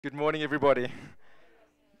Good morning, everybody.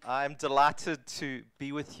 I'm delighted to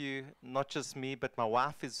be with you. Not just me, but my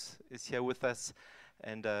wife is here with us.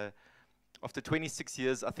 And after 26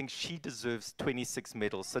 years, I think she deserves 26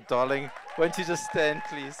 medals. So, darling, won't you just stand,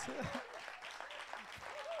 please?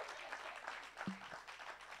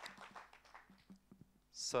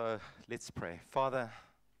 So, let's pray. Father,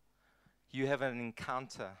 you have an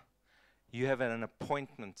encounter, you have an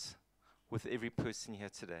appointment with every person here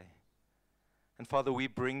today. And Father, we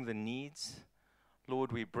bring the needs.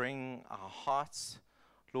 Lord, we bring our hearts.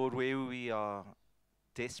 Lord, where we are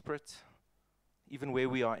desperate, even where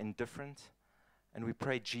we are indifferent. And we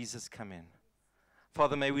pray, Jesus, come in.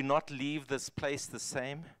 Father, may we not leave this place the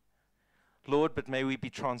same. Lord, but may we be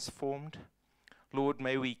transformed. Lord,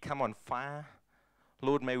 may we come on fire.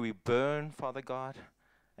 Lord, may we burn, Father God.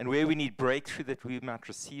 And where we need breakthrough, that we might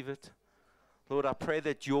receive it. Lord, I pray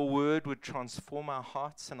that your word would transform our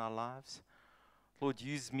hearts and our lives. Lord,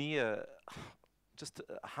 use me, just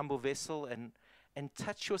a humble vessel, and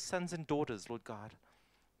touch your sons and daughters, Lord God,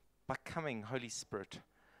 by coming, Holy Spirit,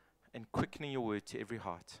 and quickening your word to every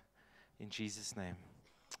heart. In Jesus' name,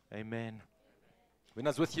 amen. When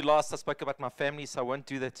I was with you last, I spoke about my family, so I won't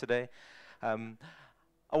do that today. I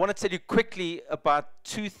want to tell you quickly about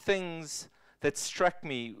two things that struck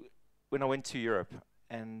me when I went to Europe.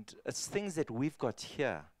 And it's things that we've got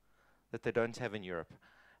here that they don't have in Europe.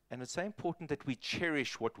 And it's so important that we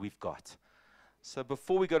cherish what we've got. So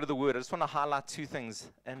before we go to the word, I just want to highlight two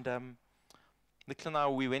things. And Nicola and I,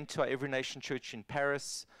 we went to our Every Nation Church in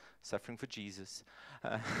Paris, suffering for Jesus.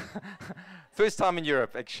 First time in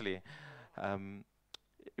Europe, actually. Every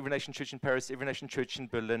Nation Church in Paris, Every Nation Church in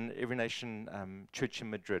Berlin, Every Nation Church in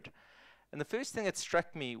Madrid. And the first thing that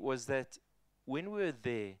struck me was that when we were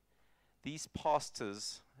there, these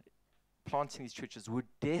pastors planting these churches were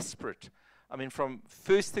desperate. I mean, from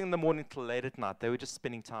first thing in the morning till late at night, they were just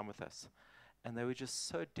spending time with us. And they were just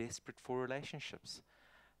so desperate for relationships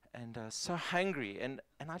and so hungry. And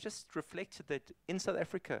I just reflected that in South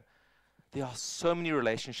Africa, there are so many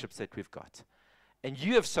relationships that we've got. And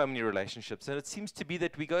you have so many relationships. And it seems to be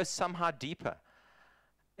that we go somehow deeper.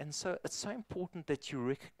 And so it's so important that you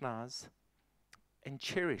recognize and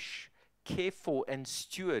cherish, care for, and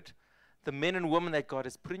steward the men and women that God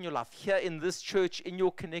has put in your life, here in this church, in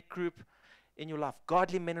your connect group, in your life,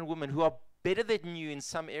 godly men and women who are better than you in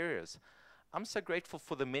some areas. I'm so grateful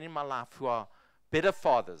for the men in my life who are better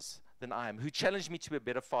fathers than I am, who challenge me to be a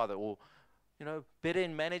better father, or better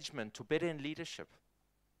in management, or better in leadership.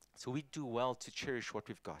 So we do well to cherish what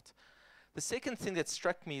we've got. The second thing that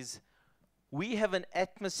struck me is we have an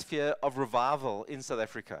atmosphere of revival in South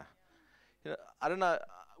Africa. I don't know,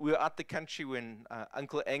 we were out the country when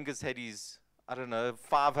Uncle Angus had his,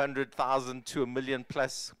 500,000 to 1 million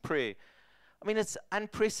plus prayer. I mean, it's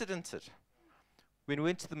unprecedented. When we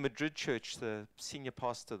went to the Madrid church, the senior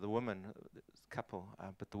pastor, the woman, couple,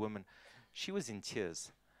 but the woman, she was in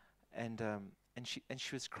tears. And she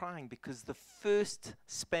was crying because the first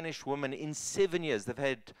Spanish woman in 7 years, they've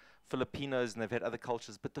had Filipinos and they've had other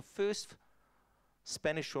cultures, but the first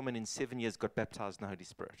Spanish woman in 7 years got baptized in the Holy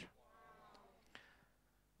Spirit.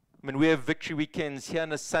 I mean, we have victory weekends here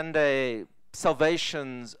on a Sunday,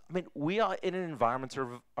 salvations. I mean, we are in an environment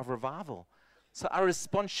of revival. So our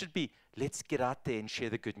response should be, let's get out there and share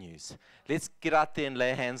the good news. Let's get out there and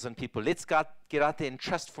lay hands on people. Let's get out there and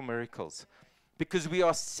trust for miracles. Because we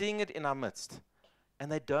are seeing it in our midst. And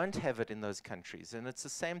they don't have it in those countries. And it's the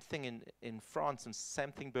same thing in France and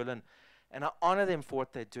same thing in Berlin. And I honor them for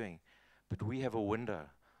what they're doing. But we have a window.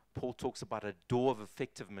 Paul talks about a door of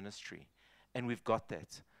effective ministry. And we've got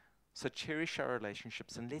that. So cherish our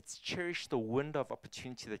relationships and let's cherish the window of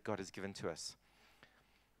opportunity that God has given to us.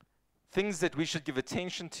 Things that we should give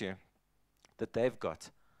attention to that they've got.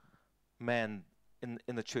 Man, in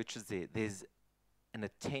the churches there's an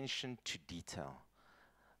attention to detail.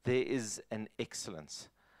 There is an excellence.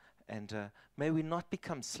 And may we not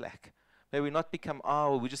become slack. May we not become,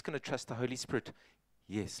 we're just going to trust the Holy Spirit.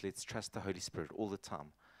 Yes, let's trust the Holy Spirit all the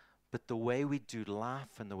time. But the way we do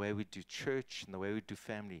life and the way we do church and the way we do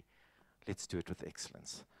family, let's do it with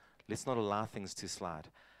excellence. Let's not allow things to slide.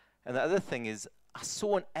 And the other thing is, I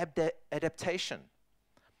saw an adaptation.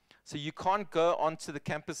 So you can't go onto the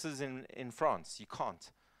campuses in France. You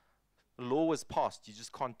can't. The law was passed. You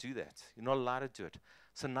just can't do that. You're not allowed to do it.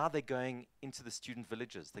 So now they're going into the student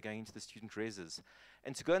villages. They're going into the student reses.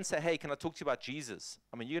 And to go and say, hey, can I talk to you about Jesus?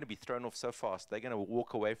 I mean, you're going to be thrown off so fast. They're going to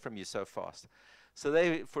walk away from you so fast. So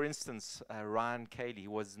they, for instance, Ryan Cayley,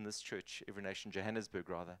 who was in this church, Every Nation, Johannesburg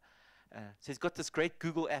rather, so he's got this great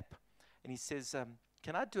Google app. And he says,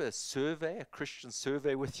 can I do a survey, a Christian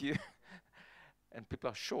survey with you? And people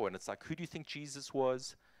are sure. And it's like, who do you think Jesus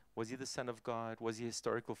was? Was he the Son of God? Was he a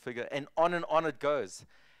historical figure? And on it goes.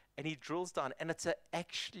 And he drills down, and it's a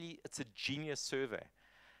genius survey.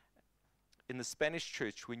 In the Spanish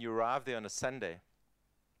church, when you arrive there on a Sunday,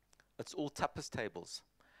 it's all tapas tables.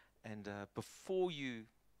 And before you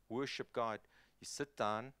worship God, you sit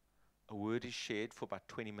down, a word is shared for about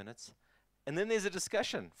 20 minutes, and then there's a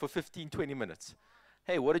discussion for 15, 20 minutes.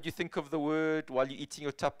 Hey, what did you think of the word while you're eating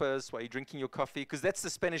your tapas, while you're drinking your coffee? Because that's the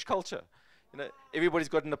Spanish culture. You know, everybody's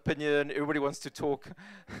got an opinion, everybody wants to talk.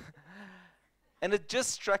 And it just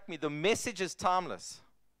struck me, the message is timeless.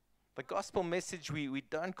 The gospel message we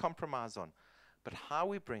don't compromise on. But how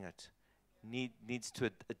we bring it needs to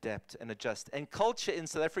adapt and adjust. And culture in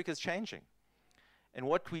South Africa is changing. And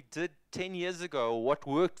what we did 10 years ago, or what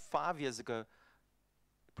worked 5 years ago,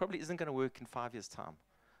 probably isn't going to work in 5 years' time.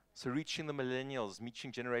 So reaching the millennials,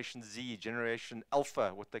 reaching Generation Z, Generation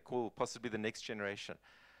Alpha, what they call possibly the next generation,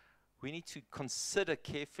 we need to consider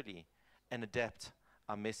carefully and adapt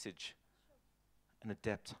our message and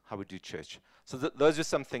adapt how we do church. So those are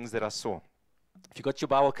some things that I saw. If you got your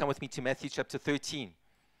Bible, come with me to Matthew chapter 13.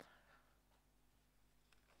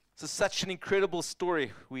 This is such an incredible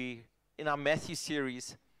story. In our Matthew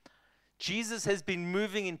series, Jesus has been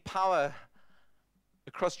moving in power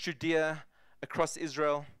across Judea, across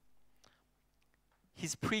Israel.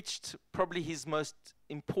 He's preached probably his most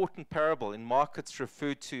important parable. In Mark, it's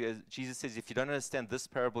referred to as, Jesus says, if you don't understand this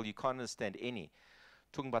parable, you can't understand any.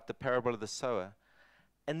 Talking about the parable of the sower.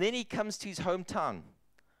 And then he comes to his hometown.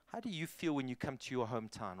 How do you feel when you come to your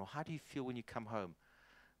hometown? Or how do you feel when you come home?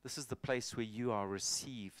 This is the place where you are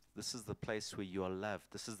received. This is the place where you are loved.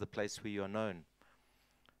 This is the place where you are known.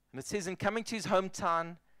 And it says, in coming to his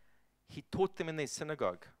hometown, he taught them in their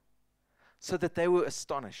synagogue, so that they were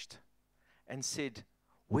astonished and said,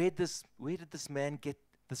 where did this man get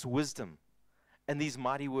this wisdom and these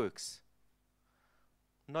mighty works?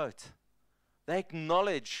 Note, they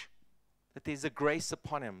acknowledge that there's a grace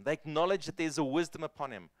upon him. They acknowledge that there's a wisdom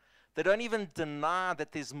upon him. They don't even deny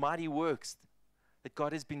that there's mighty works that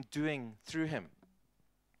God has been doing through him.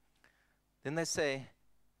 Then they say,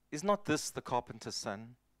 is not this the carpenter's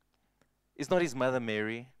son? Is not his mother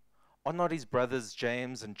Mary? Are not his brothers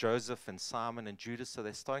James and Joseph and Simon and Judas? So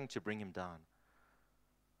they're starting to bring him down.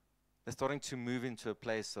 They're starting to move into a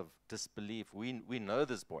place of disbelief. We know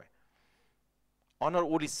this boy. Are not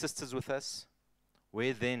all his sisters with us?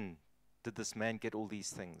 Where then did this man get all these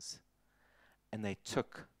things? And they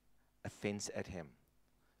took offense at him.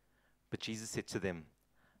 But Jesus said to them,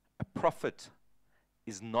 a prophet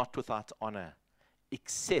is not without honor,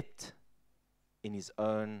 except in his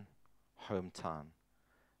own hometown.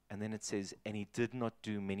 And then it says, and he did not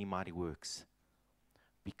do many mighty works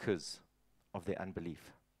because of their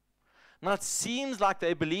unbelief. Now it seems like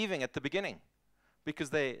they're believing at the beginning, because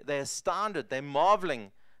they're astounded, they're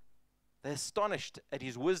marveling, they're astonished at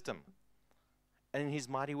his wisdom and his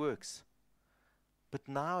mighty works. But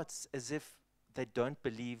now it's as if they don't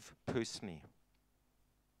believe personally.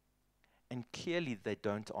 And clearly they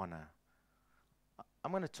don't honor.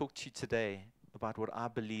 I'm going to talk to you today about what I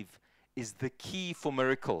believe is the key for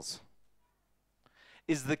miracles,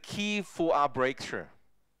 is the key for our breakthrough,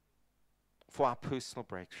 for our personal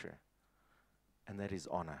breakthrough. And that is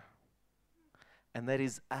honor. And that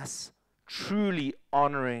is us truly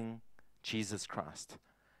honoring Jesus Christ,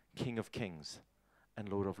 King of Kings and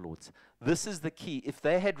Lord of Lords. This is the key. If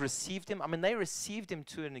they had received him, I mean, they received him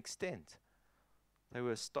to an extent. They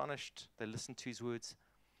were astonished. They listened to his words.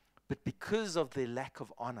 But because of their lack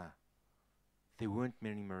of honor, there weren't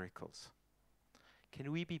many miracles.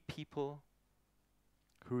 Can we be people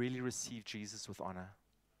who really receive Jesus with honor?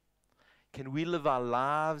 Can we live our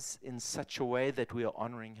lives in such a way that we are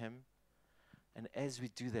honoring him? And as we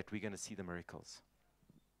do that, we're going to see the miracles.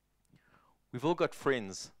 We've all got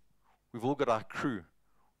friends. We've all got our crew.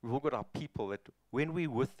 We've all got our people that when we're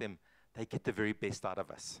with them, they get the very best out of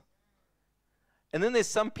us. And then there's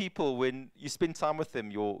some people, when you spend time with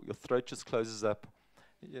them, your throat just closes up.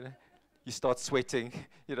 You know, you start sweating.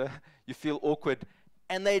 You know, you feel awkward,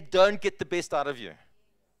 and they don't get the best out of you.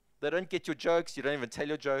 They don't get your jokes. You don't even tell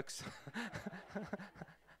your jokes.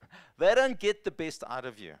 They don't get the best out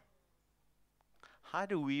of you. How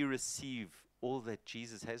do we receive all that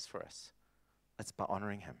Jesus has for us? It's by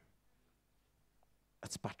honoring him.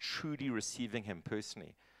 It's by truly receiving him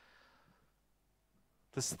personally.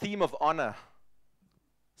 This theme of honor,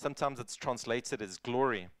 sometimes it's translated as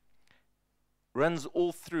glory, runs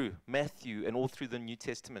all through Matthew and all through the New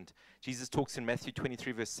Testament. Jesus talks in Matthew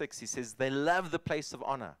 23 verse 6. He says, they love the place of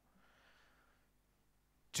honor.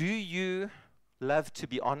 Do you love to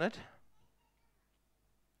be honored?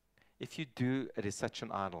 If you do, it is such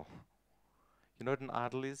an idol. You know what an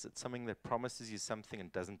idol is? It's something that promises you something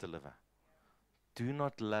and doesn't deliver. Do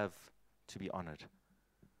not love to be honored,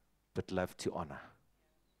 but love to honor.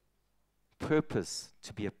 Purpose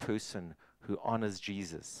to be a person who honors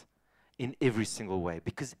Jesus in every single way.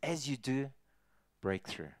 Because as you do,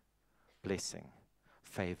 breakthrough, blessing,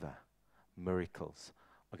 favor, miracles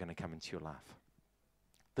are going to come into your life.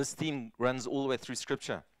 This theme runs all the way through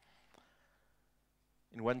Scripture.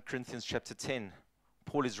 In 1 Corinthians chapter 10,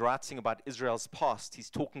 Paul is writing about Israel's past. He's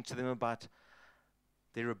talking to them about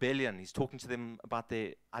their rebellion. He's talking to them about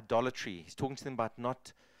their idolatry. He's talking to them about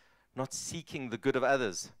not seeking the good of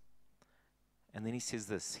others. And then he says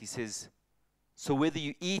this. He says, so whether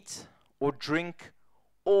you eat or drink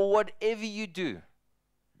or whatever you do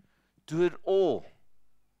it all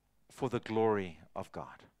for the glory of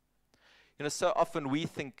God. You know, so often we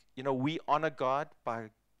think, we honor God by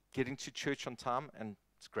getting to church on time, and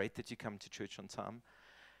it's great that you come to church on time,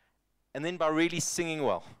 and then by really singing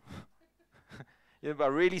well. By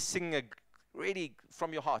really singing really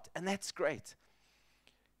from your heart, and that's great.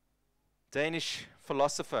 Danish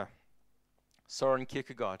philosopher Søren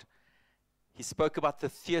Kierkegaard, he spoke about the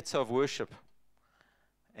theater of worship,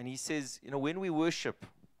 and he says, when we worship,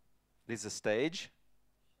 there's a stage,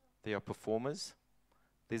 there are performers,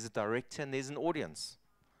 there's a director, and there's an audience.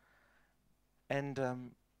 And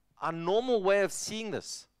our normal way of seeing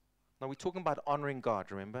this, now we're talking about honoring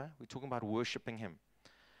God, remember? We're talking about worshiping Him.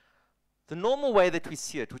 The normal way that we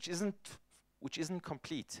see it, which isn't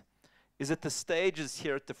complete, is that the stage is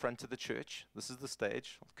here at the front of the church. This is the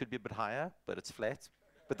stage. It could be a bit higher, but it's flat.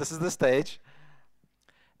 But this is the stage.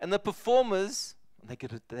 And the performers, they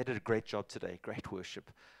did a great job today, great worship.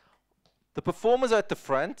 The performers are at the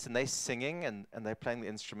front, and they're singing, and they're playing the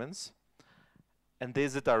instruments. And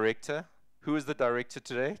there's a director. Who is the director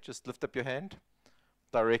today? Just lift up your hand.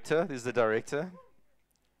 Director, there's the director.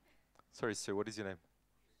 Sorry, sir, what is your name?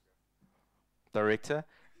 Director.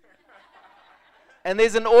 And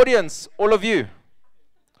there's an audience, all of you.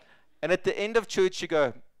 And at the end of church, you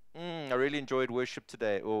go, I really enjoyed worship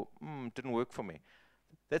today, or it didn't work for me.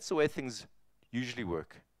 That's the way things usually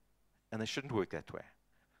work, and they shouldn't work that way.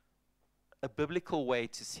 A biblical way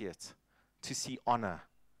to see it, to see honor,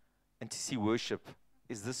 and to see worship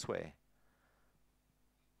is this way.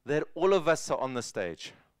 That all of us are on the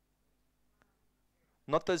stage.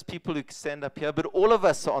 Not those people who stand up here, but all of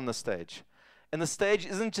us are on the stage. And the stage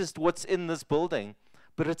isn't just what's in this building,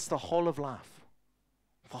 but it's the whole of life.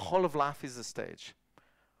 The whole of life is the stage.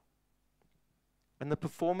 And the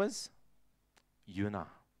performers, you and I.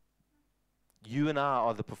 You and I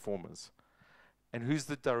are the performers. And who's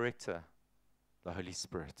the director? The Holy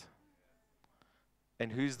Spirit.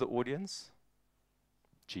 And who's the audience?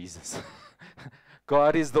 Jesus.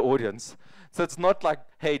 God is the audience. So it's not like,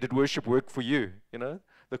 hey, did worship work for you?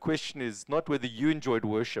 The question is not whether you enjoyed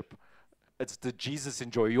worship. It's, did Jesus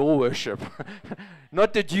enjoy your worship?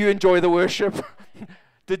 Not did you enjoy the worship.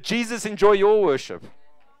 Did Jesus enjoy your worship?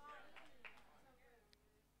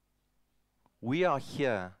 We are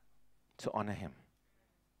here to honor Him.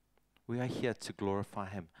 We are here to glorify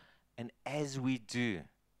Him. And as we do,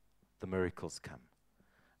 the miracles come.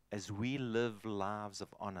 As we live lives of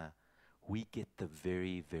honor, we get the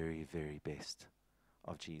very, very, very best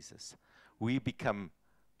of Jesus. We become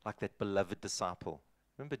like that beloved disciple.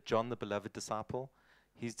 Remember John, the beloved disciple?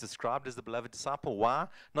 He's described as the beloved disciple. Why?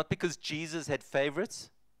 Not because Jesus had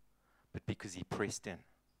favorites, but because He pressed in,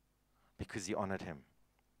 because He honored Him.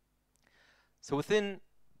 So within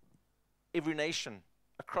every nation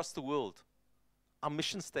across the world, our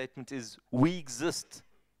mission statement is we exist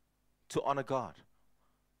to honor God.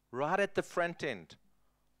 Right at the front end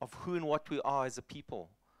of who and what we are as a people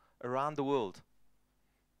around the world.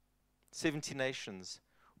 70 nations.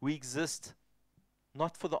 We exist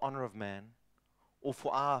not for the honor of man or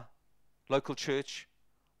for our local church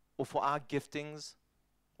or for our giftings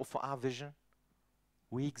or for our vision.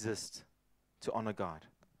 We exist to honor God.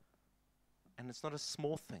 And it's not a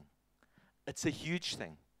small thing. It's a huge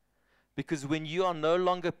thing. Because when you are no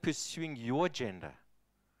longer pursuing your agenda,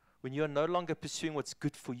 when you are no longer pursuing what's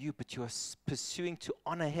good for you, but you are pursuing to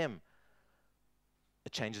honor Him,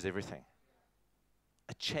 it changes everything.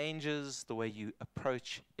 It changes the way you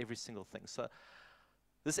approach every single thing. So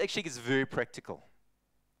this actually gets very practical.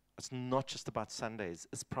 It's not just about Sundays.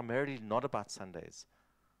 It's primarily not about Sundays.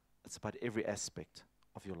 It's about every aspect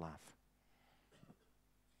of your life.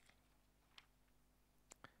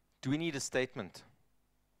 Do we need a statement?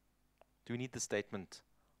 Do we need the statement,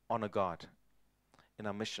 honor God, in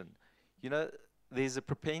our mission? There's a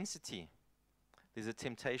propensity, there's a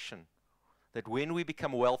temptation that when we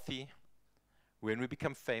become wealthy, when we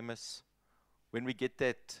become famous, when we get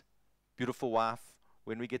that beautiful wife,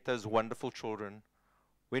 when we get those wonderful children,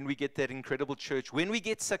 when we get that incredible church, when we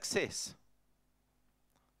get success,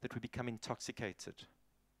 that we become intoxicated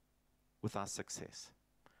with our success.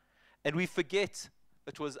 And we forget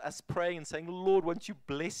it was us praying and saying, Lord, won't you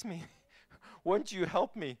bless me? Won't you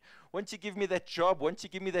help me? Won't you give me that job? Won't you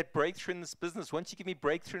give me that breakthrough in this business? Won't you give me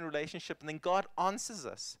breakthrough in relationship? And then God answers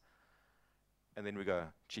us. And then we go,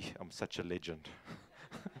 gee, I'm such a legend.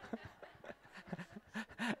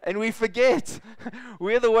 And we forget.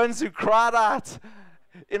 We're the ones who cried out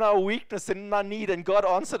in our weakness and in our need, and God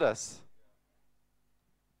answered us.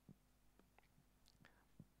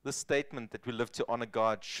 This statement that we live to honor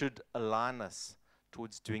God should align us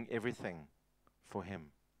towards doing everything for Him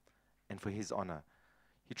and for His honor.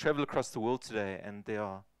 You travel across the world today, and there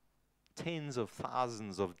are tens of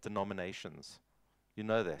thousands of denominations. You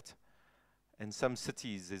know that. In some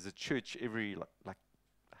cities, there's a church every like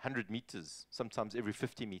 100 meters, sometimes every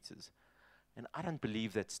 50 meters. And I don't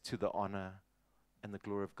believe that's to the honor and the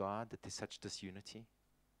glory of God, that there's such disunity.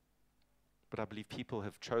 But I believe people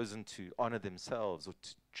have chosen to honor themselves, or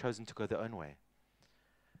chosen to go their own way.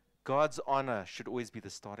 God's honor should always be the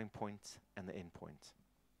starting point and the end point.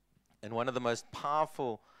 And one of the most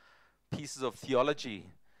powerful pieces of theology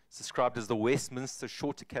is described as the Westminster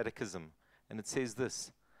Shorter Catechism. And it says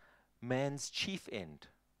this: man's chief end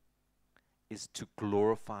is to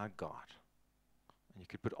glorify God. And you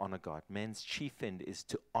could put honor God. Man's chief end is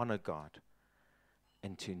to honor God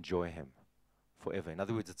and to enjoy Him forever. In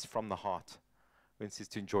other words, it's from the heart. When it says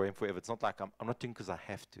to enjoy Him forever, it's not like I'm not doing because I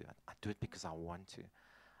have to. I do it because I want to.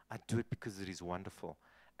 I do it because it is wonderful.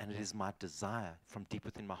 And it is my desire from deep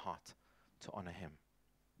within my heart to honor Him.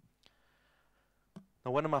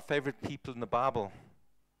 Now, one of my favorite people in the Bible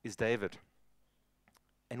is David.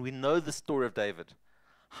 And we know the story of David.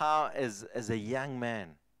 How, as a young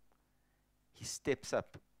man, he steps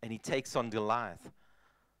up and he takes on Goliath.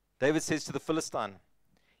 David says to the Philistine,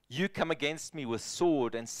 you come against me with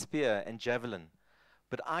sword and spear and javelin,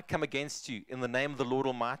 but I come against you in the name of the Lord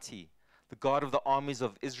Almighty, the God of the armies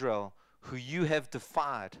of Israel, who you have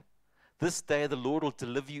defied. This day the Lord will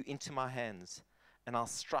deliver you into my hands, and I'll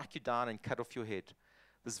strike you down and cut off your head.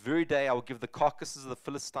 This very day I will give the carcasses of the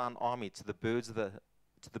Philistine army to the birds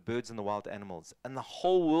and the wild animals, and the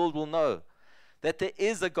whole world will know that there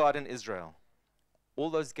is a God in Israel. All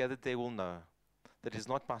those gathered there will know that it is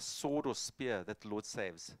not by sword or spear that the Lord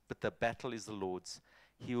saves, but the battle is the Lord's.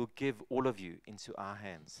 He will give all of you into our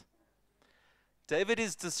hands. David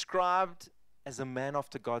is described as a man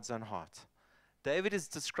after God's own heart. David is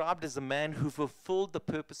described as a man who fulfilled the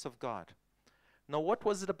purpose of God. Now, what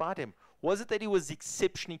was it about him? Was it that he was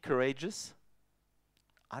exceptionally courageous?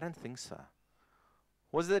 I don't think so.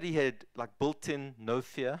 Was it that he had like built-in no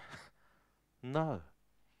fear? No.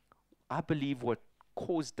 I believe what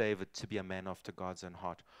caused David to be a man after God's own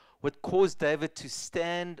heart, what caused David to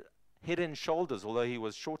stand head and shoulders, although he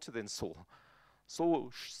was shorter than Saul.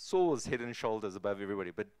 Saul was head and shoulders above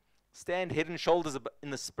everybody, but stand head and shoulders in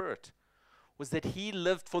the spirit, was that he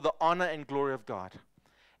lived for the honor and glory of God.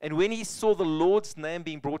 And when he saw the Lord's name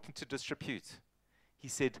being brought into disrepute, he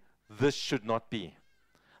said, this should not be.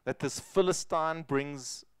 That this Philistine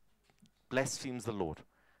blasphemes the Lord.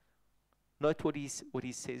 Note what he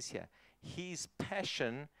says here. His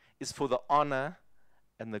passion is for the honor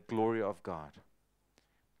and the glory of God.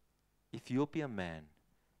 If you'll be a man,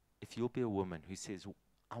 if you'll be a woman who says,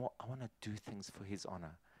 I want to do things for His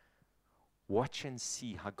honor, watch and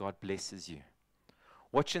see how God blesses you.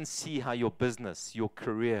 Watch and see how your business, your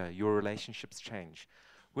career, your relationships change.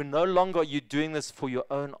 When no longer are you doing this for your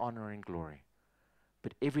own honor and glory,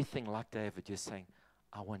 but everything like David, you're saying,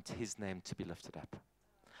 I want His name to be lifted up.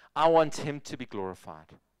 I want Him to be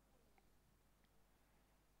glorified.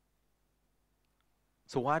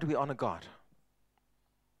 So why do we honor God?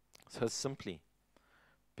 So simply,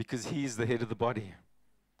 because He is the head of the body,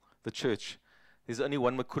 the church. There's only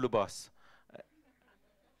one Makulabas.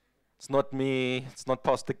 It's not me, it's not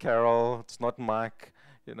Pastor Carol, it's not Mike,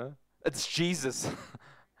 It's Jesus.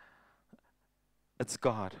 It's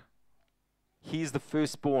God. He is the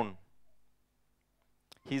firstborn.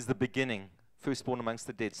 He is the beginning, firstborn amongst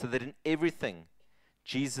the dead, so that in everything,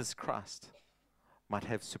 Jesus Christ might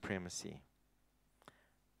have supremacy.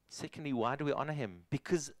 Secondly, why do we honor Him?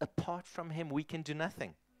 Because apart from Him, we can do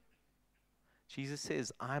nothing. Jesus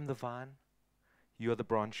says, I am the vine, you are the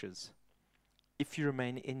branches. If you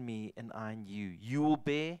remain in me and I in you, you will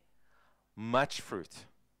bear much fruit.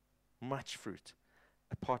 Much fruit.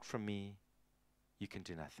 Apart from me, you can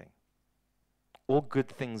do nothing. All good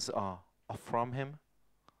things are from Him,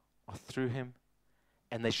 are through Him,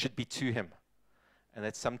 and they should be to Him. And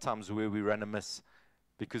that's sometimes where we run amiss.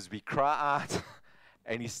 because we cry out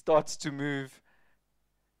and he starts to move,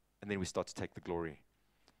 and then we start to take the glory.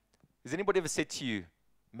 Has anybody ever said to you,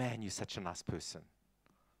 man, you're such a nice person?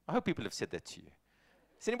 I hope people have said that to you.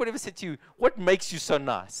 Has anybody ever said to you, what makes you so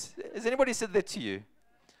nice? Has anybody said that to you?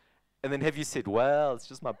 And then have you said, well, it's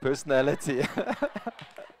just my personality.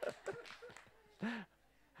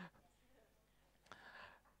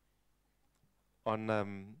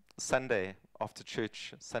 On Sunday after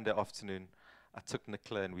church, Sunday afternoon, I took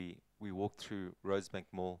Nicola and we walked through Rosebank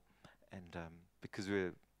Mall, and because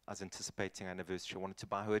I was anticipating our anniversary, I wanted to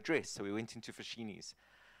buy her a dress, so we went into Fashini's,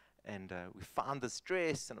 and we found this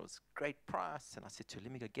dress, and it was a great price, and I said to her,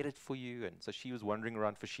 let me go get it for you, and so she was wandering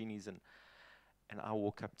around Fashini's, and I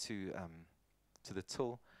walk up to the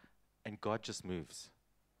till, and God just moves.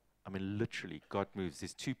 I mean, literally, God moves.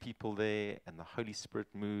 There's two people there, and the Holy Spirit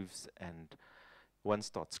moves, and one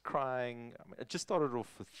starts crying. I mean, it just started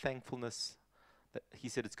off with thankfulness. That he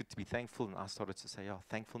said it's good to be thankful, and I started to say, oh,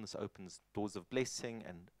 thankfulness opens doors of blessing,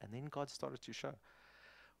 and then God started to show.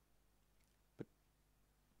 But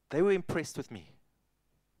they were impressed with me,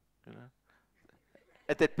 you know,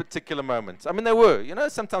 at that particular moment. I mean, they were. You know,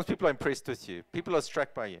 sometimes people are impressed with you. People are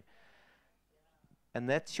struck by you. And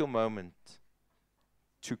that's your moment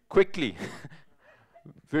to quickly,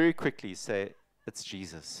 very quickly say, it's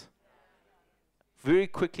Jesus. Very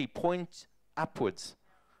quickly point upwards,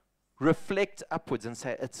 reflect upwards and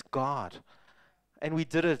say, it's God. And we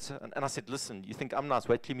did it. And I said, listen, you think I'm nice?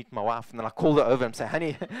 Wait till you meet my wife. And then I called her over and say,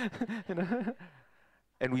 honey. You know?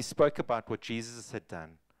 And we spoke about what Jesus had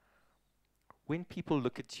done. When people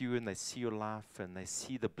look at you and they see your life and they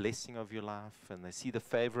see the blessing of your life and they see the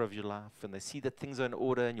favor of your life and they see that things are in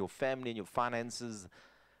order in your family and your finances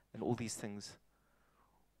and all these things,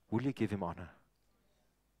 will you give him honor?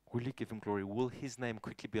 Will you give him glory? Will his name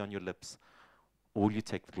quickly be on your lips? Or will you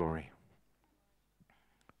take the glory?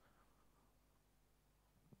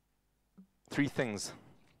 3 things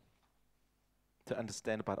to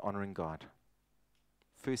understand about honoring God.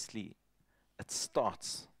 Firstly, it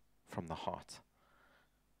starts from the heart.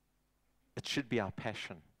 It should be our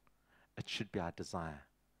passion. It should be our desire.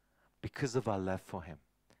 Because of our love for him.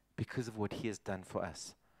 Because of what he has done for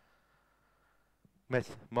us.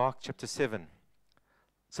 Mark chapter 7.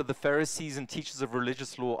 So the Pharisees and teachers of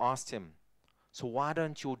religious law asked him, so why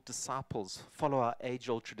don't your disciples follow our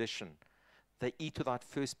age-old tradition? They eat without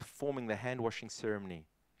first performing the hand-washing ceremony.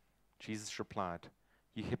 Jesus replied,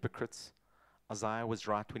 you hypocrites, Isaiah was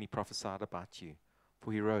right when he prophesied about you.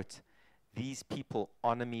 For he wrote, these people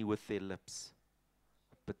honor me with their lips,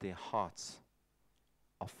 but their hearts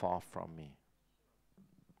are far from me.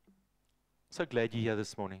 So glad you're here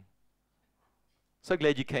this morning. So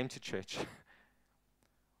glad you came to church.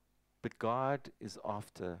 But God is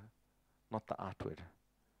after not the outward.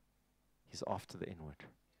 He's after the inward.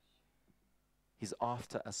 He's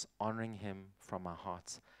after us honoring him from our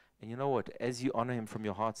hearts. And you know what? As you honor him from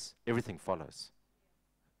your hearts, everything follows.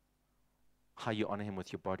 How you honor him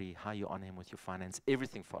with your body, how you honor him with your finance,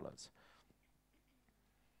 everything follows.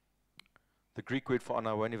 The Greek word for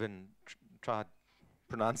honor, I won't even try to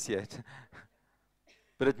pronunciate.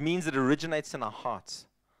 But it means it originates in our hearts.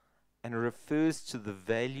 And it refers to the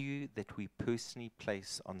value that we personally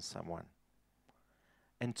place on someone.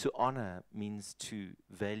 And to honor means to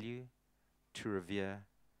value, to revere,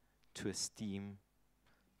 to esteem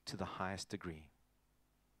to the highest degree.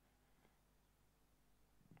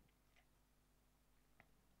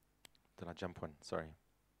 Did I jump one? Sorry.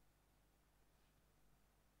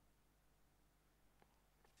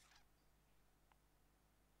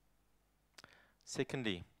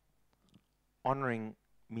 Secondly, honoring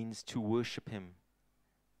means to worship him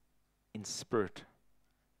in spirit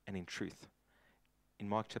and in truth. In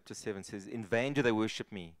Mark chapter 7 it says, in vain do they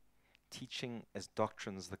worship me, teaching as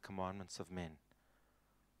doctrines the commandments of men.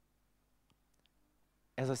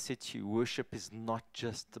 As I said to you, worship is not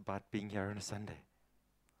just about being here on a Sunday.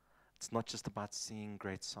 It's not just about singing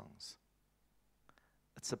great songs.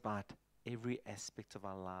 It's about every aspect of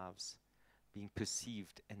our lives being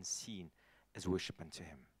perceived and seen as worship unto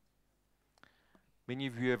him. Many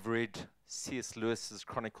of you have read C.S. Lewis's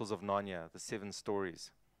Chronicles of Narnia, the 7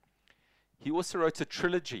 stories. He also wrote a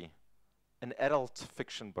trilogy, an adult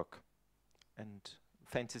fiction book, and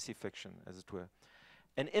fantasy fiction, as it were.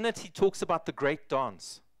 And in it, he talks about the Great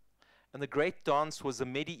Dance. And the Great Dance was a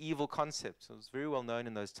medieval concept. So it was very well known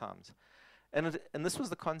in those times. And this was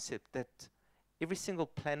the concept that every single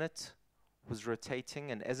planet was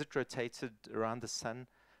rotating, and as it rotated around the sun,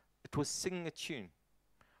 it was singing a tune.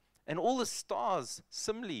 And all the stars,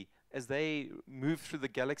 similarly, as they moved through the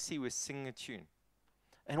galaxy, were singing a tune.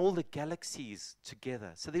 And all the galaxies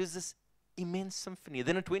together. So there was this immense symphony.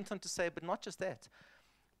 Then it went on to say, but not just that,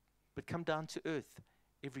 but come down to earth.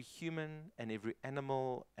 Every human and every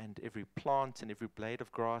animal and every plant and every blade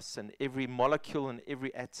of grass and every molecule and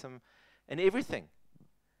every atom and everything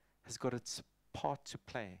has got its part to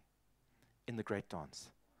play in the great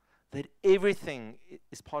dance. That everything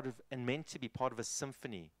is part of and meant to be part of a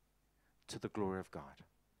symphony to the glory of God.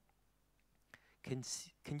 Can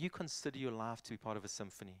you consider your life to be part of a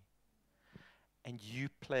symphony? And you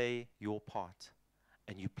play your part,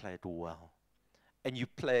 and you play it well, and you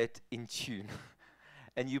play it in tune,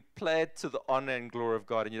 and you play it to the honor and glory of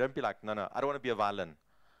God, and you don't be like, no, I don't want to be a violin.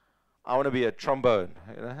 I want to be a trombone.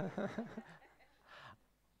 You know?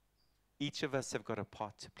 Each of us have got a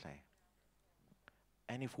part to play.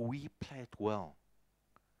 And if we play it well,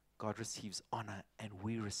 God receives honor, and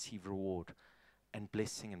we receive reward, and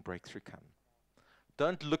blessing and breakthrough come.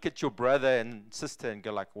 Don't look at your brother and sister and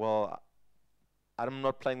go like, well, I'm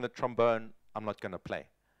not playing the trombone, I'm not going to play.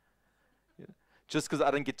 Yeah. Just because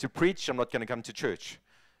I didn't get to preach, I'm not going to come to church.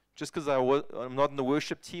 Just because I'm not in the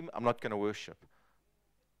worship team, I'm not going to worship.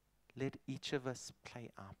 Let each of us play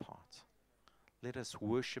our part. Let us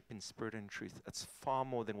worship in spirit and truth. It's far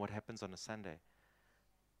more than what happens on a Sunday.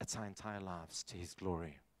 It's our entire lives to His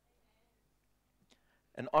glory.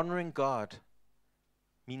 And honoring God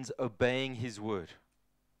means obeying His word.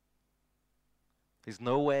 There's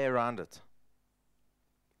no way around it.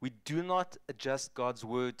 We do not adjust God's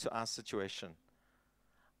word to our situation.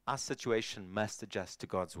 Our situation must adjust to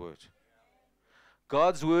God's word.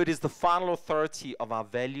 God's word is the final authority of our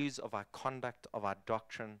values, of our conduct, of our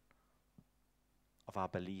doctrine, of our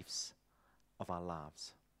beliefs, of our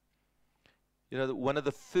lives. You know, one of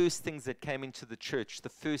the first things that came into the church, the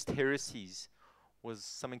first heresies, was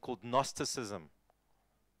something called Gnosticism,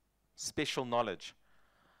 special knowledge.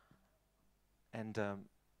 And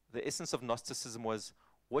the essence of Gnosticism was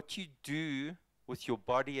what you do with your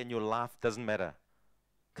body and your life doesn't matter.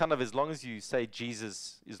 Kind of as long as you say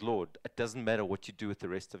Jesus is Lord, it doesn't matter what you do with the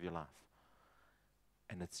rest of your life.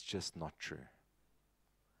 And it's just not true.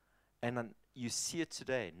 And you see it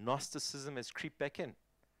today. Gnosticism has creeped back in.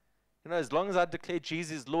 You know, as long as I declare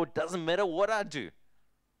Jesus is Lord, doesn't matter what I do.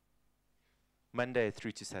 Monday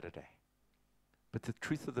through to Saturday. But the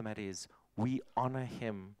truth of the matter is, we honor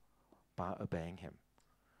Him by obeying Him.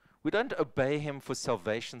 We don't obey Him for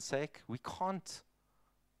salvation's sake. We can't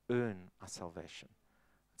earn our salvation.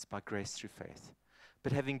 It's by grace through faith.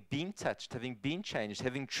 But having been touched, having been changed,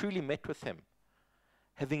 having truly met with Him,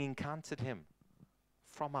 having encountered Him,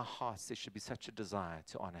 from our hearts there should be such a desire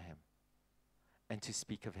to honor Him and to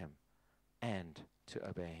speak of Him and to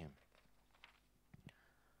obey Him.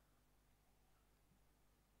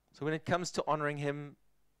 So when it comes to honoring Him,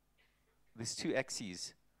 there's two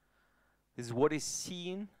axes. There's what is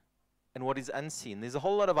seen and what is unseen. There's a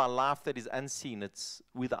whole lot of our life that is unseen.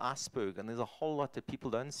 We're the iceberg, and there's a whole lot that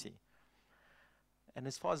people don't see. And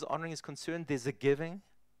as far as honoring is concerned, there's a giving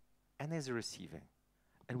and there's a receiving.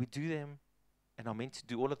 And we do them and are meant to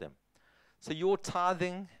do all of them. So your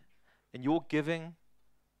tithing and your giving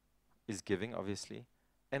is giving, obviously,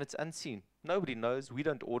 and it's unseen. Nobody knows. We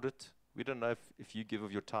don't audit. We don't know if you give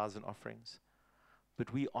of your tithes and offerings.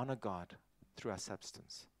 But we honor God through our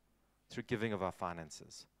substance, through giving of our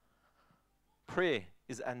finances. Prayer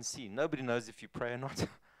is unseen. Nobody knows if you pray or not.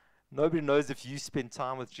 Nobody knows if you spend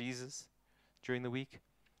time with Jesus during the week.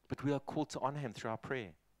 But we are called to honor Him through our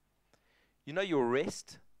prayer. You know, your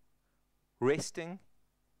resting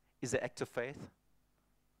is an act of faith.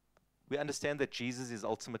 We understand that Jesus is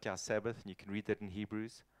ultimately our Sabbath, and you can read that in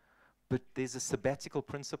Hebrews. But there's a sabbatical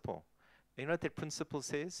principle. And you know what that principle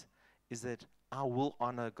says? Is that I will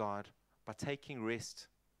honor God by taking rest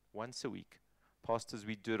once a week. Pastors,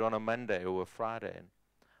 we do it on a Monday or a Friday.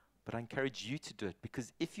 But I encourage you to do it,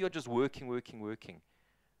 because if you're just working,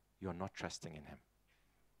 you're not trusting in Him.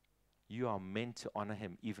 You are meant to honor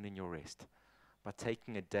Him even in your rest by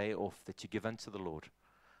taking a day off that you give unto the Lord.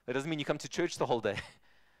 That doesn't mean you come to church the whole day,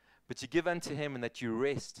 but you give unto Him and that you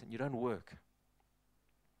rest and you don't work.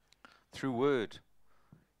 Through word,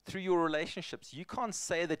 through your relationships. You can't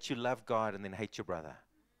say that you love God and then hate your brother.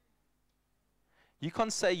 You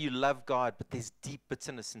can't say you love God, but there's deep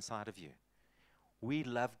bitterness inside of you. We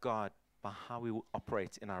love God by how we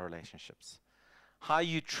operate in our relationships. How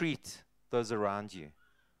you treat those around you.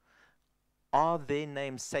 Are their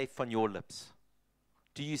names safe on your lips?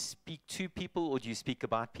 Do you speak to people or do you speak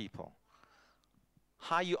about people?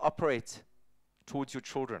 How you operate towards your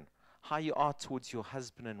children. How you are towards your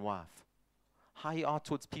husband and wife. How you are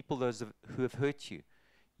towards people who have hurt you.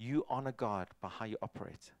 You honor God by how you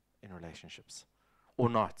operate in relationships. Or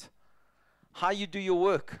not. How you do your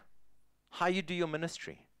work. How you do your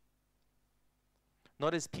ministry.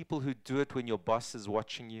 Not as people who do it when your boss is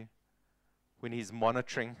watching you, when he's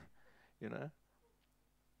monitoring,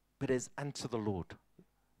 but as unto the Lord,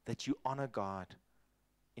 that you honor God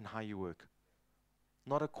in how you work.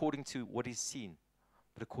 Not according to what is seen,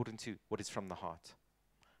 but according to what is from the heart.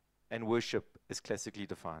 And worship is classically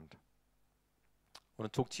defined. I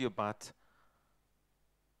want to talk to you about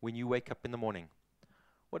when you wake up in the morning.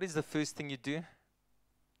 What is the first thing you do?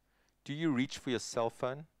 Do you reach for your cell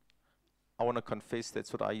phone? I want to confess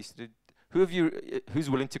that's what I used to do. Who of you who's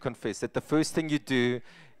willing to confess that the first thing you do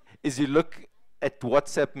is you look at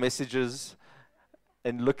WhatsApp messages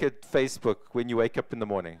and look at Facebook when you wake up in the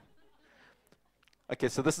morning? Okay,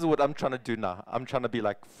 so this is what I'm trying to do now. I'm trying to be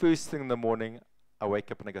like, first thing in the morning, I wake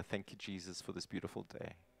up and I go, thank you, Jesus, for this beautiful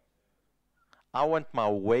day. I want my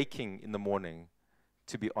waking in the morning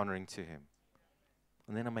to be honoring to Him.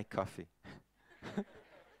 And then I make coffee.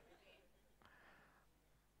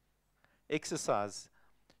 Exercise.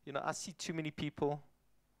 I see too many people.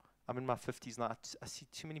 I'm in my 50s now. I see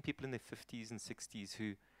too many people in their 50s and 60s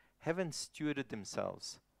who haven't stewarded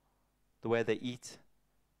themselves the way they eat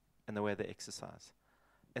and the way they exercise.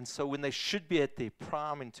 And so when they should be at their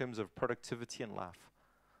prime in terms of productivity in life,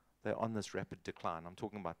 they're on this rapid decline. I'm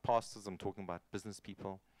talking about pastors. I'm talking about business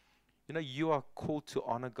people. You are called to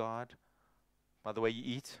honor God by the way you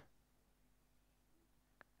eat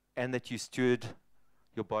and that you steward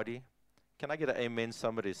your body. Can I get an amen,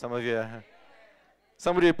 somebody? Some of you,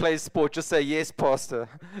 somebody who plays sport, just say, yes, pastor.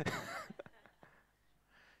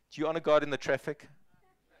 Do you honor God in the traffic?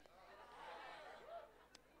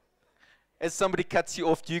 As somebody cuts you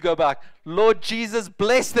off, do you go back, Lord Jesus,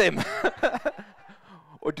 bless them?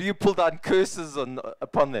 Or do you pull down curses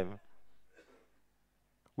upon them?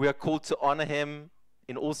 We are called to honor Him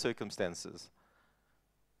in all circumstances.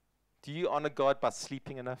 Do you honor God by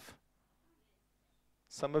sleeping enough?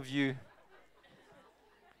 Some of you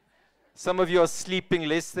are sleeping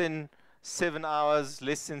less than 7 hours,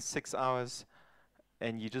 less than 6 hours,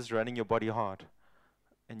 and you're just running your body hard.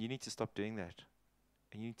 And you need to stop doing that.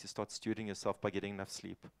 And you need to start stewarding yourself by getting enough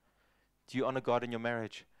sleep. Do you honor God in your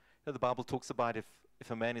marriage? The Bible talks about if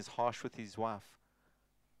a man is harsh with his wife,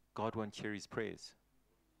 God won't hear his prayers.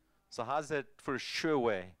 So how's that for a sure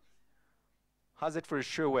way? How's that for a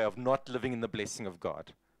sure way of not living in the blessing of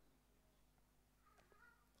God?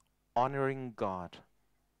 Honoring God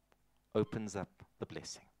opens up the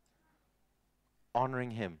blessing.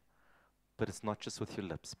 Honoring Him, but it's not just with your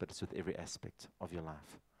lips, but it's with every aspect of your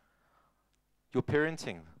life. Your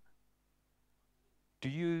parenting. Do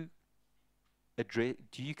you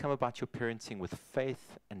come about your parenting with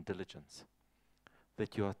faith and diligence?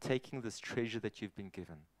 That you are taking this treasure that you've been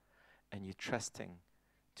given and you're trusting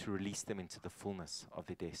to release them into the fullness of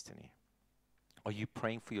their destiny? Are you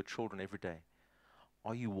praying for your children every day?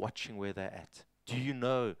 Are you watching where they're at? Do you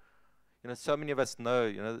know? So many of us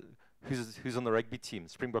know, who's on the rugby team,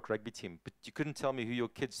 Springbok rugby team, but you couldn't tell me who your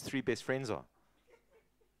kids' 3 best friends are.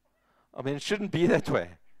 I mean, it shouldn't be that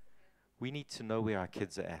way. We need to know where our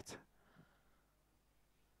kids are at.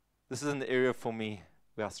 This is an area for me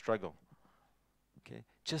where I struggle. Okay,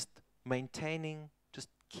 just maintaining, just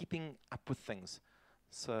keeping up with things.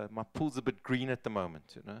 So my pool's a bit green at the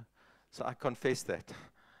moment, So I confess that.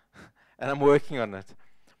 And I'm working on it.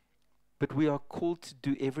 But we are called to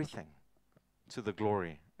do everything to the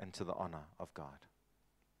glory and to the honor of God.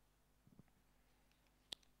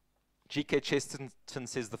 G.K. Chesterton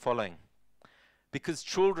says the following: because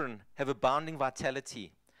children have abounding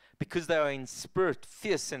vitality, because they are in spirit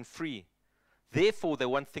fierce and free, therefore they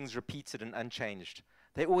want things repeated and unchanged.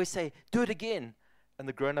 They always say, do it again. And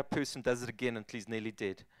the grown-up person does it again until he's nearly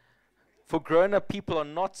dead. For grown-up people are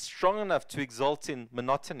not strong enough to exalt in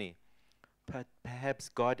monotony. But perhaps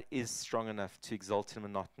God is strong enough to exalt in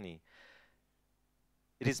monotony.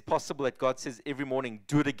 It is possible that God says every morning,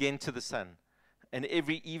 do it again to the sun. And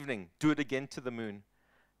every evening, do it again to the moon.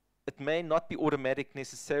 It may not be automatic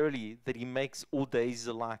necessarily that He makes all days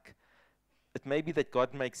alike. It may be that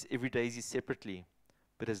God makes every daisy separately,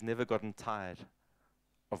 but has never gotten tired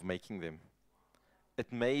of making them.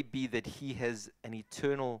 It may be that He has an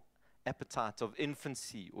eternal appetite of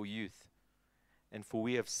infancy or youth. And for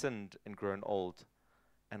we have sinned and grown old,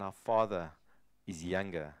 and our Father is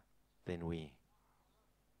younger than we.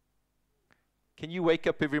 Can you wake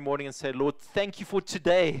up every morning and say, Lord, thank you for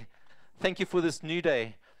today. Thank you for this new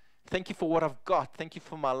day. Thank you for what I've got. Thank you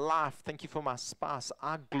for my life. Thank you for my spouse.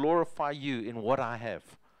 I glorify you in what I have.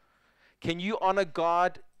 Can you honor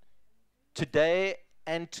God today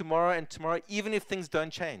and tomorrow, even if things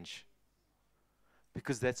don't change?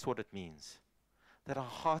 Because that's what it means. That our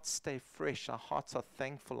hearts stay fresh, our hearts are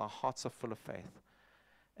thankful, our hearts are full of faith.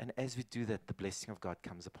 And as we do that, the blessing of God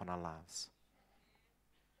comes upon our lives.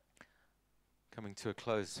 Coming to a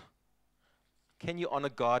close. Can you honor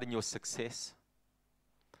God in your success?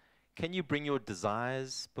 Can you bring your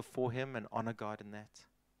desires before Him and honor God in that?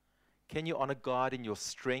 Can you honor God in your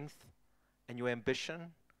strength and your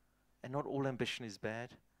ambition? And not all ambition is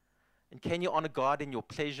bad. And can you honor God in your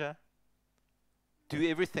pleasure? Do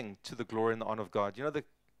everything to the glory and the honor of God. You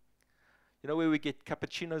know where we get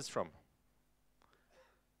cappuccinos from?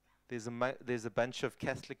 There's a bunch of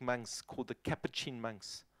Catholic monks called the Capuchin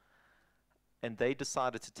monks. And they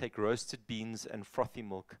decided to take roasted beans and frothy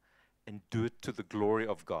milk and do it to the glory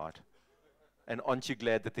of God. And aren't you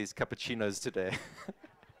glad that there's cappuccinos today?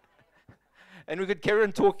 And we could carry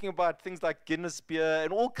on talking about things like Guinness beer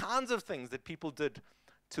and all kinds of things that people did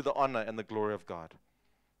to the honor and the glory of God.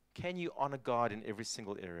 Can you honor God in every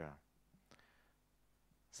single area?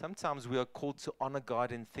 Sometimes we are called to honor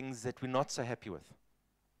God in things that we're not so happy with.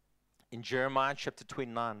 In Jeremiah chapter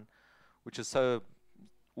 29, which is so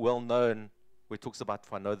well known, where it talks about,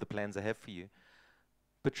 for I know the plans I have for you.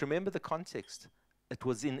 But remember the context. It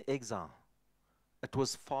was in exile. It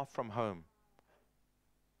was far from home.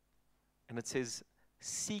 And it says,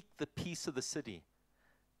 seek the peace of the city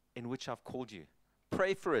in which I've called you.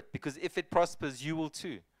 Pray for it, because if it prospers, you will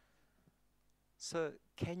too. So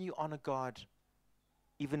can you honor God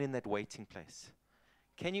even in that waiting place?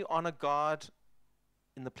 Can you honor God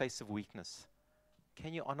in the place of weakness?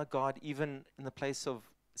 Can you honor God even in the place of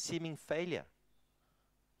seeming failure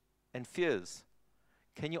and fears?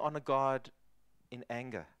 Can you honor God in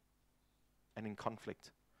anger and in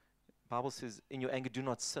conflict? The Bible says, in your anger, do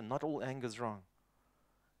not sin. Not all anger is wrong.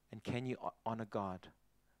 And can you honor God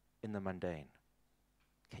in the mundane?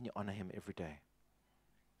 Can you honor Him every day?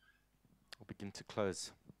 We'll begin to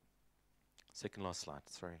close. Second last slide,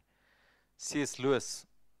 sorry. C.S. Lewis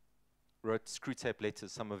wrote Screwtape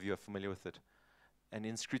Letters. Some of you are familiar with it. And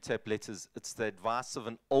in Screwtape Letters, it's the advice of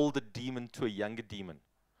an older demon to a younger demon.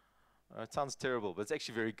 It sounds terrible, but it's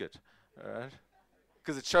actually very good.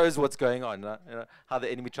 Because it shows what's going on, how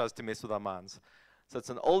the enemy tries to mess with our minds. So it's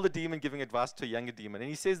an older demon giving advice to a younger demon. And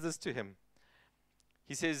he says this to him.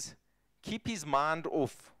 He says, keep his mind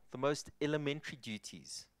off the most elementary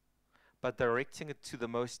duties, but directing it to the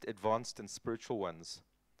most advanced and spiritual ones.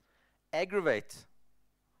 Aggravate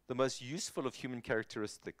the most useful of human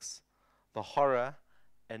characteristics, the horror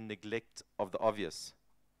and neglect of the obvious.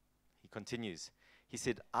 He continues. He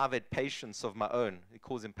said, I've had patience of my own. He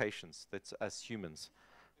calls him patience. That's us humans.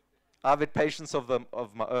 I've had patience of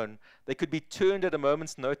my own. They could be turned at a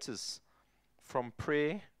moment's notice from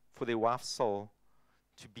prayer for their wife's soul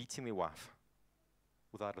to beating their wife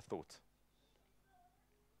without a thought.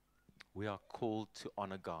 We are called to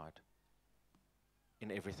honor God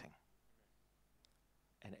in everything.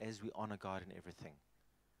 And as we honor God in everything,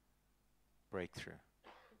 breakthrough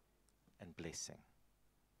and blessing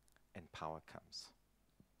and power comes.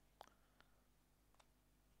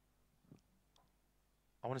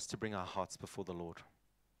 I want us to bring our hearts before the Lord.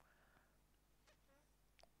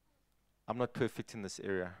 I'm not perfect in this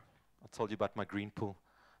area. I told you about my green pool.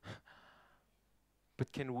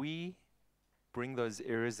 But can we bring those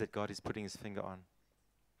areas that God is putting His finger on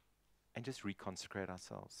and just reconsecrate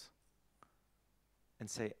ourselves and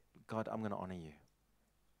say, God, I'm going to honor you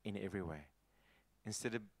in every way.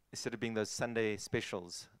 Instead of being those Sunday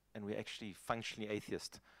specials and we're actually functionally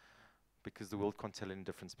atheist because the world can't tell any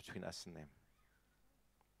difference between us and them.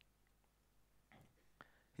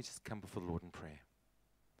 You just come before the Lord in prayer.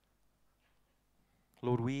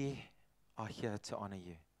 Lord, we are here to honor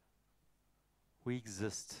you. We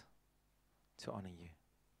exist to honor you.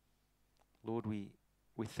 Lord, we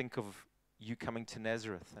think of you coming to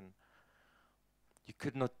Nazareth, and you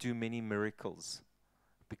could not do many miracles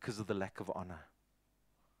because of the lack of honor.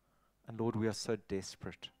 And Lord, we are so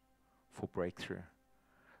desperate for breakthrough.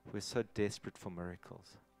 We're so desperate for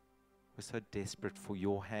miracles. We're so desperate for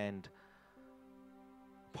your hand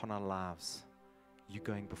upon our lives, you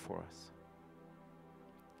going before us.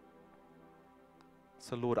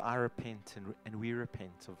 So Lord, I repent and we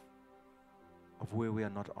repent of where we are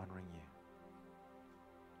not honoring you.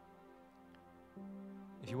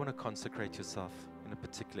 If you want to consecrate yourself in a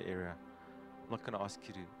particular area, I'm not going to ask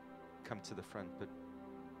you to come to the front, but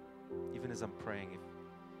even as I'm praying,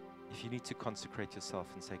 if you need to consecrate yourself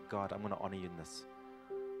and say, God, I'm going to honor you in this.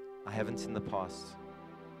 I haven't in the past,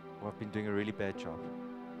 or I've been doing a really bad job.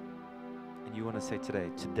 And you want to say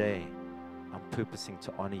today, I'm purposing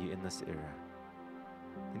to honor you in this area.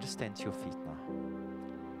 And just stand to your feet now.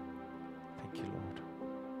 Thank you, Lord.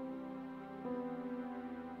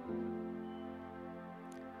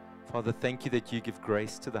 Father, thank you that you give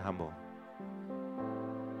grace to the humble.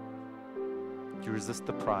 You resist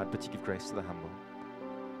the pride, but you give grace to the humble.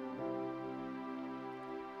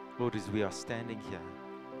 Lord, as we are standing here,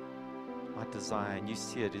 our desire, and you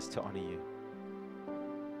see it, is to honor you.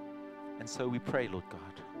 And so we pray, Lord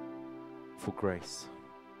God, for grace.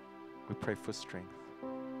 We pray for strength.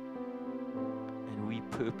 And we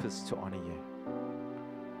purpose to honor you.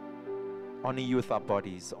 Honor you with our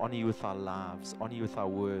bodies, honor you with our lives, honor you with our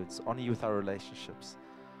words, honor you with our relationships,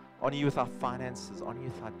 honor you with our finances, honor you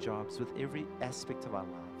with our jobs, with every aspect of our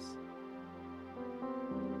lives.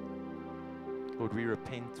 Lord, we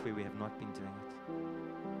repent where we have not been doing it.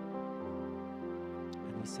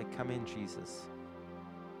 And we say, come in, Jesus.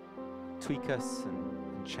 Tweak us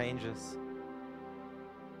and change us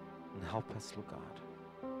and help us, Lord God.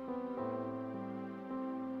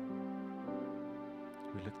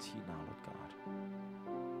 We look to you now, Lord God.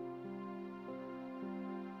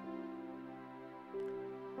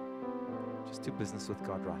 Just do business with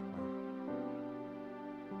God right now.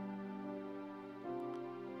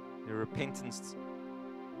 Your repentance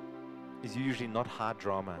is usually not hard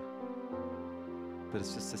drama, but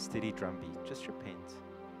it's just a steady drumbeat. Just repent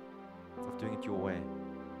of doing it your way.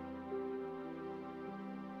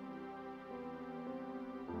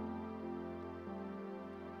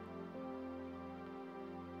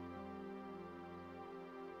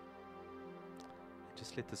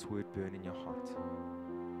 Just let this word burn in your heart.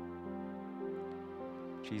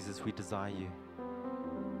 Jesus, we desire you.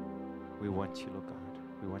 We want you, Lord God.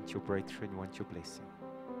 We want your breakthrough and we want your blessing.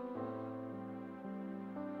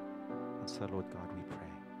 And so, Lord God, we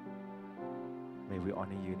pray. May we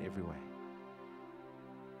honor you in every way.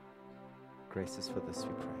 Grace us for this,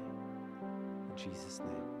 we pray. In Jesus'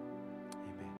 name.